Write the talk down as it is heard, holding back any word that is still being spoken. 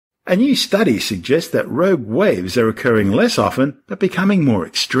A new study suggests that rogue waves are occurring less often but becoming more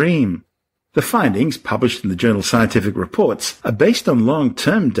extreme. The findings, published in the journal Scientific Reports, are based on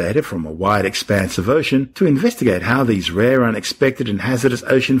long-term data from a wide expanse of ocean to investigate how these rare, unexpected and hazardous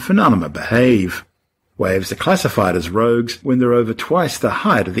ocean phenomena behave. Waves are classified as rogues when they're over twice the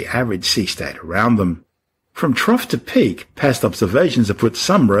height of the average sea state around them. From trough to peak, past observations have put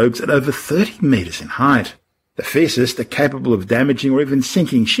some rogues at over 30 metres in height. The fiercest are capable of damaging or even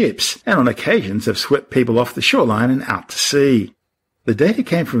sinking ships, and on occasions have swept people off the shoreline and out to sea. The data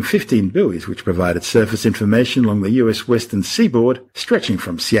came from 15 buoys which provided surface information along the US western seaboard, stretching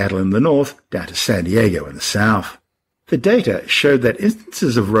from Seattle in the north down to San Diego in the south. The data showed that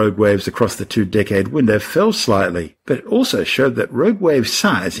instances of rogue waves across the 2-decade window fell slightly, but it also showed that rogue wave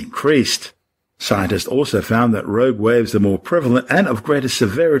size increased. Scientists also found that rogue waves are more prevalent and of greater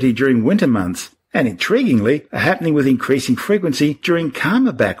severity during winter months, and intriguingly are happening with increasing frequency during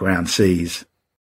calmer background seas.